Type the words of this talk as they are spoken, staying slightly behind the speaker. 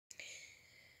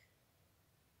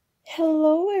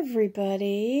Hello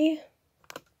everybody,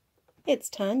 it's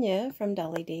Tanya from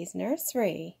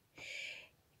DollyDayzNursery,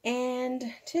 and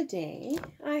today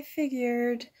I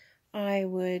figured I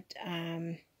would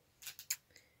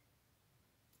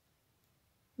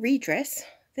redress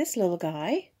this little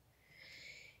guy.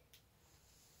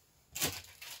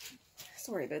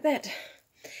 Sorry about that.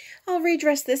 I'll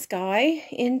redress this guy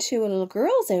into a little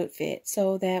girl's outfit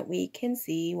so that we can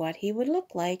see what he would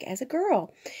look like as a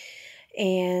girl.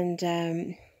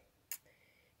 And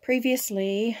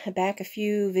previously, back a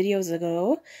few videos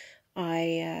ago,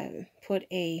 I put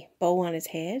a bow on his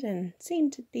head and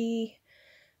seemed to be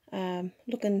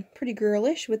looking pretty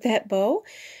girlish with that bow.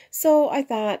 So I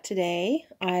thought today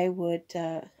I would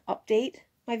update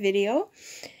my video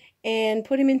and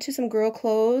put him into some girl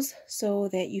clothes so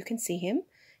that you can see him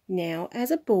now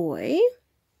as a boy.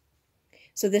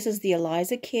 So this is the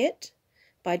Eliza kit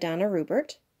by Donna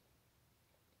RuBert.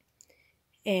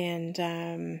 And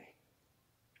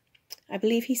I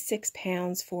believe he's 6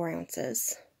 pounds, 4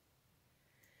 ounces.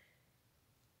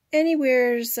 And he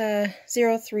wears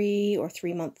 0-3 or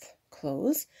 3-month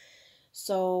clothes.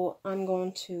 So I'm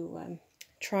going to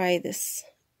try this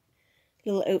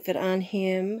little outfit on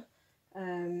him.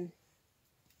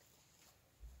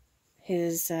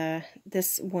 This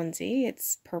onesie,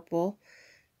 it's purple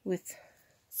with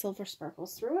silver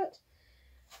sparkles through it.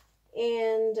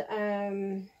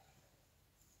 And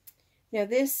now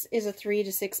this is a 3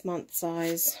 to 6 month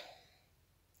size.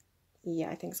 Yeah,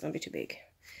 I think it's going to be too big.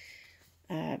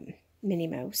 Minnie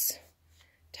Mouse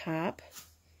top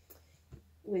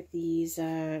with these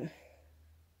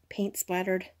paint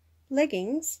splattered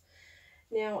leggings.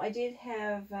 Now I did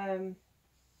have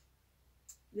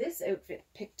this outfit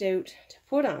picked out to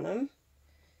put on him,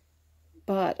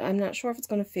 but I'm not sure if it's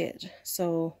going to fit.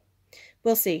 So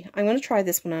we'll see. I'm going to try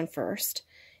this one on first,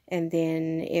 and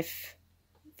then if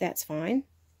that's fine,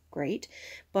 great.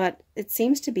 But it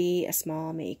seems to be a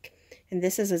small make. And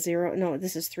this is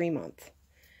this is 3 month.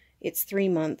 It's 3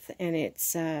 month and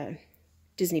it's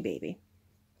Disney baby.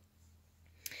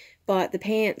 But the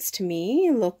pants to me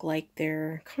look like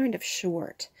they're kind of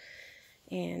short.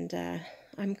 And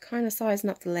I'm kind of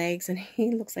sizing up the legs, and he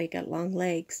looks like he got long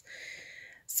legs.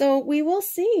 So we will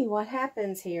see what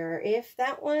happens here. If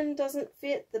that one doesn't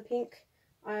fit the pink,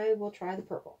 I will try the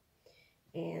purple.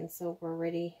 And so we're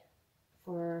ready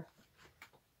for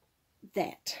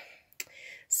that.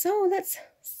 So let's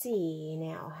see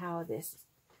now how this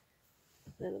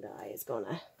little guy is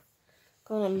gonna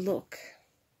look.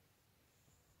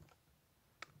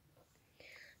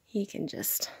 He can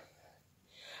just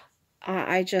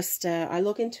I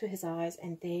look into his eyes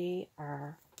and they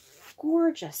are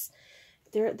gorgeous.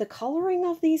 The coloring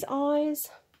of these eyes,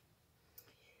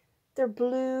 they're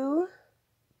blue,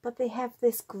 but they have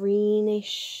this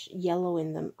greenish yellow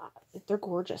in them. They're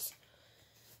gorgeous.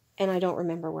 And I don't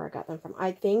remember where I got them from.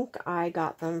 I think I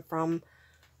got them from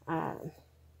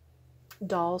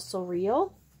Dolls So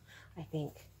Real, I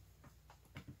think.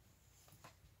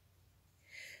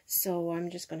 So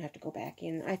I'm just going to have to go back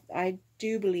in. I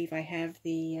do believe I have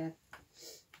the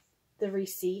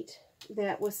receipt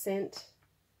that was sent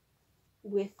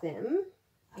with them.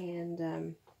 And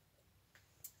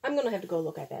I'm going to have to go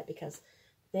look at that because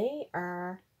they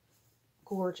are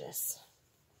gorgeous.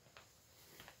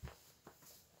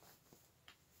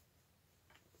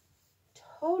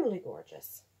 Totally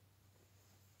gorgeous.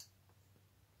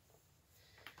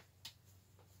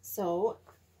 So,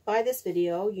 by this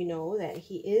video, you know that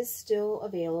he is still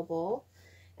available,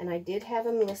 and I did have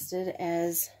him listed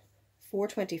as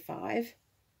 $4.25.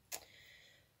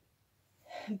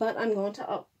 But I'm going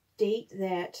to update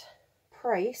that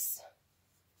price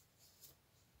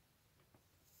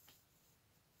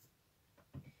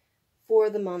for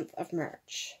the month of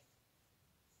March.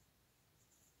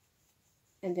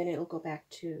 And then it'll go back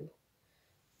to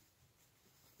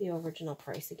the original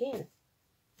price again.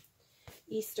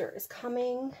 Easter is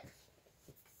coming,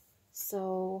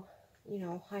 so, you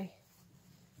know,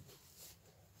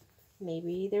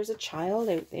 maybe there's a child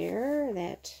out there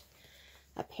that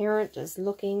a parent is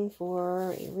looking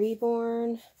for a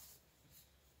reborn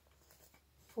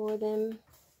for them.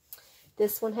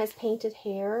 This one has painted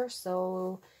hair,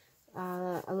 so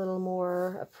a little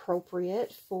more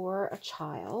appropriate for a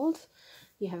child.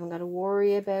 You haven't got to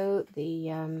worry about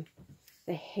the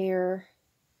hair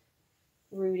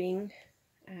rooting,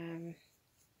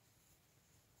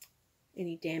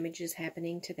 any damages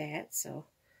happening to that. So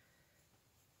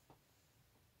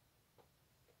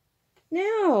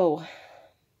now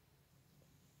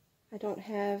I don't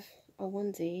have a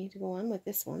onesie to go on with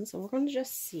this one, so we're going to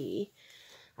just see.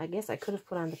 I guess I could have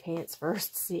put on the pants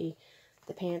first, see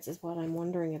The pants is what I'm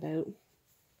wondering about.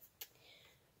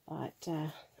 But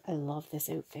I love this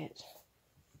outfit.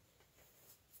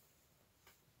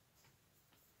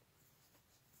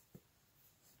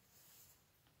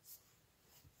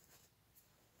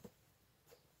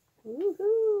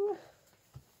 Woohoo!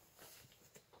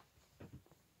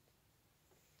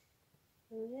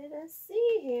 Let us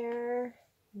see here.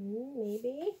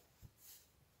 Maybe.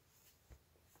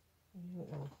 I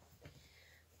don't know.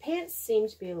 Pants seem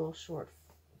to be a little short,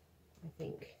 I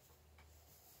think.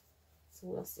 So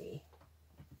we'll see.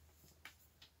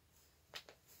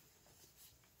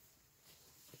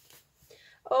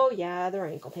 Oh yeah, they're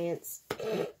ankle pants.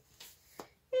 Ankle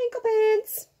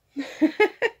pants!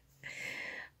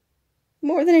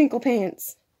 More than ankle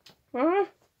pants. Huh?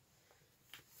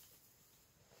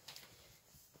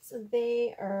 So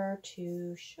they are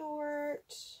too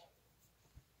short.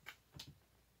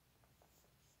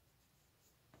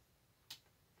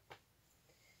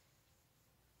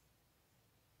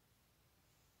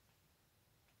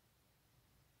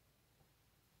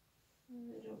 I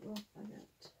don't know if I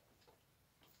got...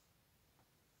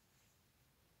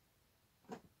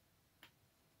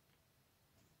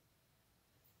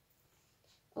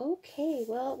 Okay,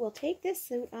 well, we'll take this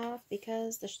suit off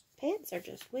because the pants are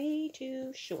just way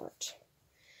too short.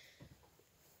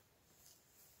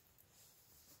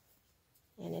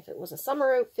 And if it was a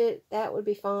summer outfit, that would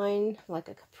be fine, like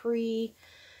a capri,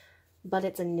 but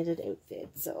it's a knitted outfit,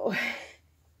 so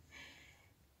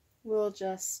we'll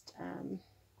just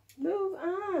move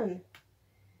on.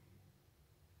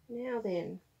 Now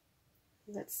then,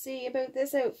 let's see about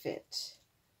this outfit.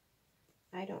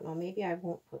 I don't know, maybe I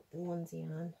won't put the onesie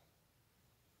on.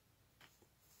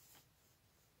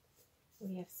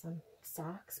 We have some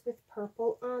socks with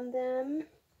purple on them.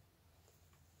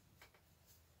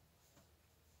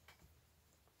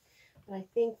 But I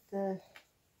think well,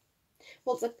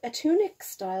 it's a tunic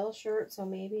style shirt, so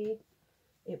maybe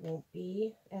it won't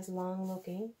be as long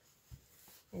looking.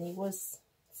 And he was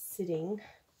sitting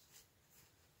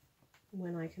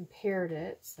when I compared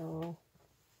it, so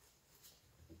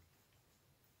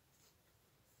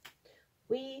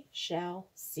we shall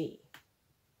see.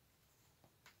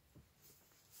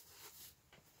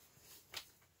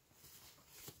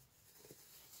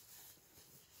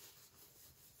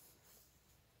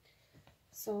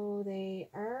 So they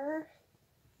are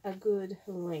a good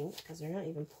length because they're not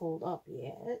even pulled up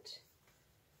yet.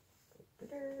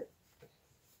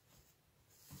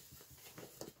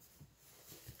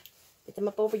 Get them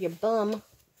up over your bum.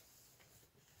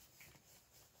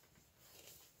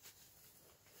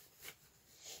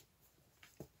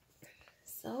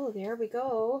 So there we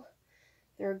go.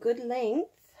 They're a good length.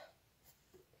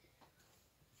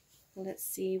 Let's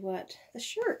see what the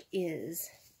shirt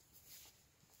is.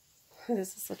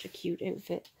 This is such a cute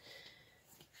outfit.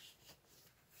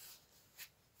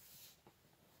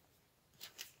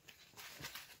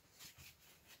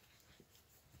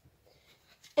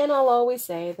 And I'll always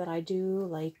say that I do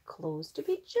like clothes to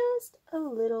be just a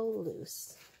little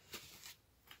loose.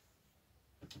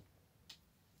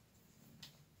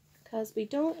 Because we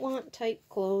don't want tight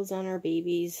clothes on our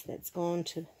babies that's going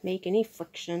to make any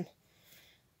friction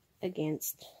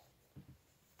against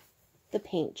the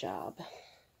paint job.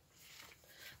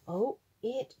 Oh,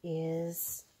 it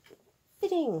is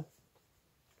fitting.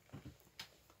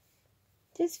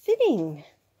 It is fitting.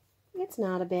 It's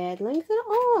not a bad length at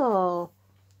all.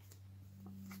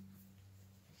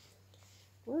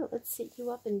 Well, let's sit you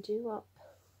up and do up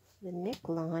the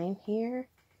neckline here.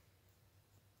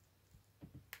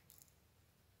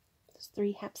 There's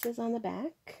 3 hapses on the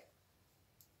back.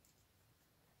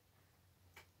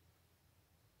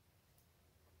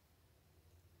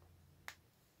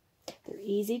 They're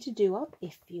easy to do up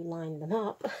if you line them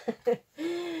up.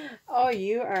 Oh,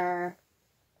 you are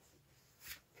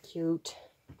cute.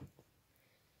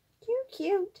 Cute,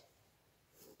 cute.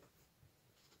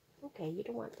 Okay, you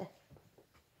don't want the...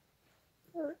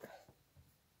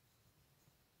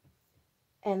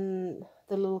 And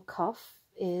the little cuff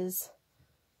is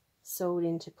sewed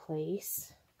into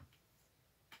place.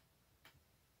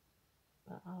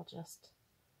 But I'll just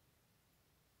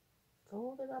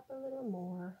fold it up a little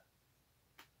more.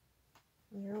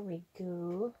 There we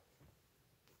go.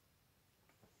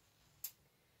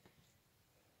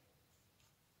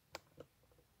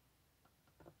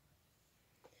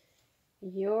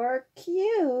 You're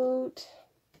cute.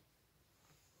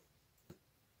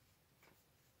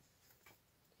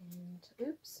 And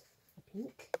oops, a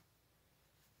pink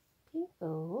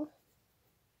bow.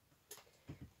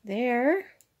 There.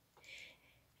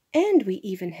 And we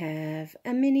even have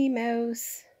a Minnie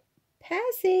Mouse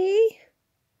Passy.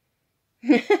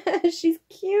 She's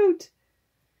cute.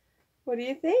 What do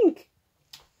you think?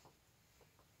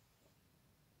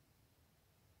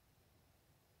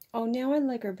 Oh, now I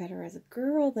like her better as a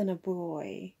girl than a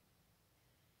boy.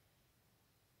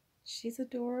 She's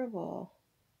adorable.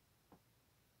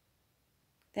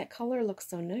 That color looks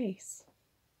so nice.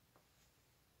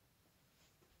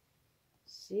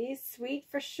 She's sweet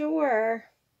for sure.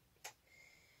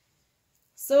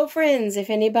 So friends, if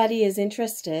anybody is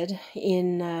interested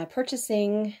in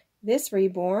purchasing this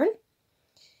reborn,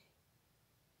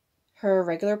 her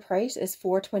regular price is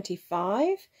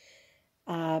 $4.25.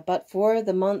 But for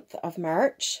the month of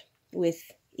March,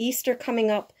 with Easter coming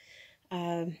up,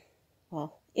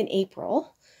 well, in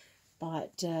April,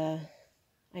 but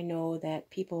I know that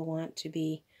people want to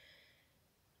be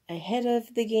ahead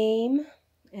of the game,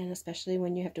 and especially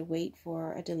when you have to wait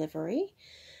for a delivery.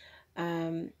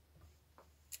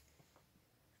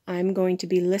 I'm going to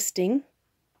be listing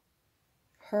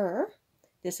her.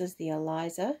 This is the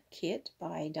Eliza kit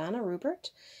by Donna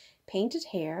RuBert, painted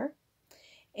hair,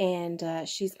 and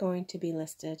she's going to be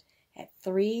listed at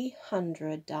 $300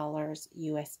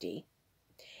 USD.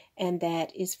 And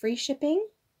that is free shipping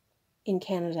in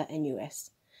Canada and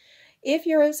US. If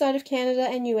you're outside of Canada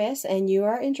and US and you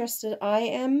are interested, I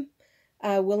am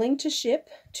willing to ship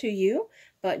to you,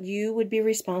 but you would be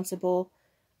responsible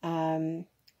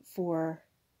for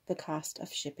the cost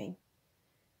of shipping,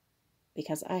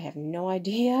 because I have no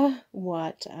idea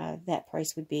what that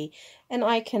price would be. And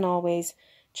I can always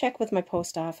check with my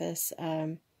post office,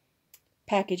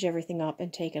 package everything up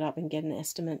and take it up and get an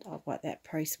estimate of what that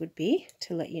price would be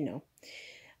to let you know.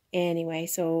 Anyway,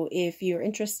 so if you're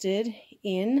interested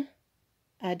in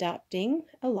adopting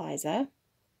Eliza,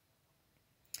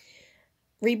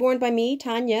 reborn by me,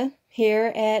 Tanya,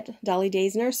 here at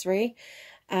DollyDayzNursery,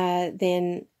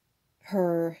 then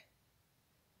her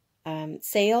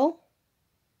sale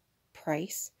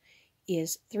price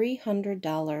is $300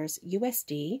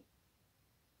 USD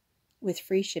with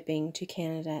free shipping to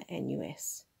Canada and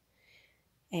US.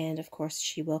 And of course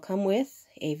she will come with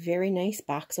a very nice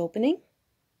box opening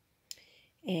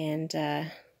and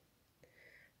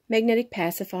magnetic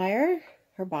pacifier,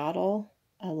 her bottle,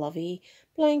 a lovey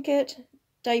blanket,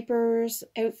 diapers,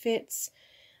 outfits,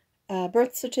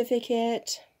 birth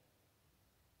certificate,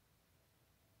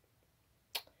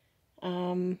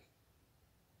 and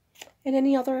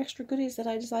any other extra goodies that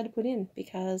I decide to put in,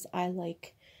 because I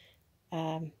like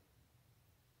to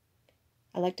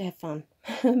have fun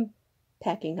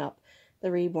packing up the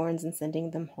reborns and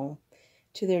sending them home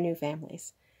to their new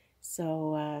families.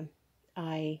 So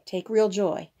I take real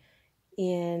joy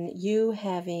in you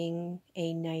having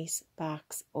a nice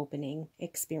box opening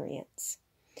experience.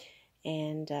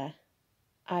 And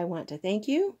I want to thank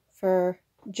you for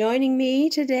joining me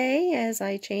today as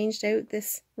I changed out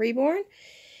this reborn.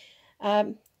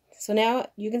 So now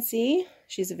you can see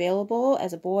she's available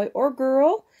as a boy or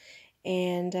girl,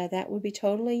 and that would be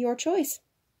totally your choice.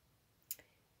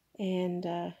 And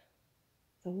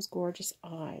those gorgeous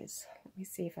eyes. Let me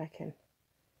see if I can.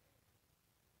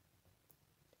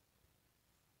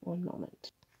 One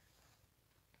moment.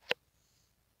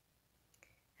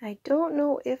 I don't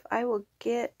know if I will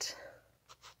get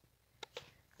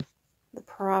the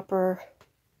proper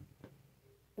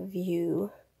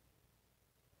view.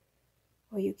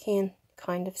 Well, you can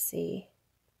kind of see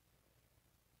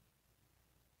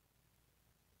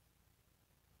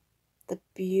the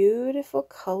beautiful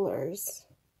colors.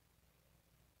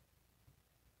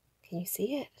 Can you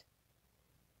see it?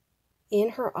 In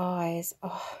her eyes.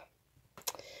 Oh,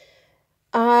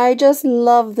 I just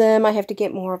love them. I have to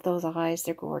get more of those eyes.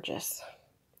 They're gorgeous.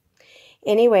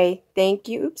 Anyway, thank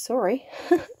you. Oops, sorry.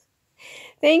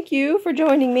 Thank you for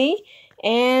joining me,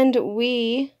 and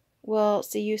we will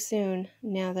see you soon,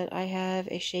 now that I have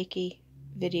a shaky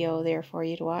video there for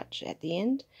you to watch at the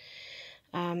end.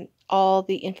 All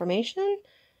the information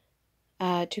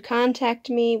to contact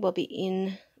me will be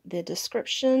in the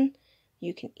description.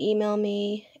 You can email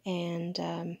me,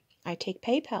 and I take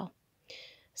PayPal.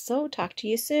 So talk to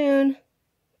you soon.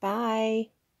 Bye.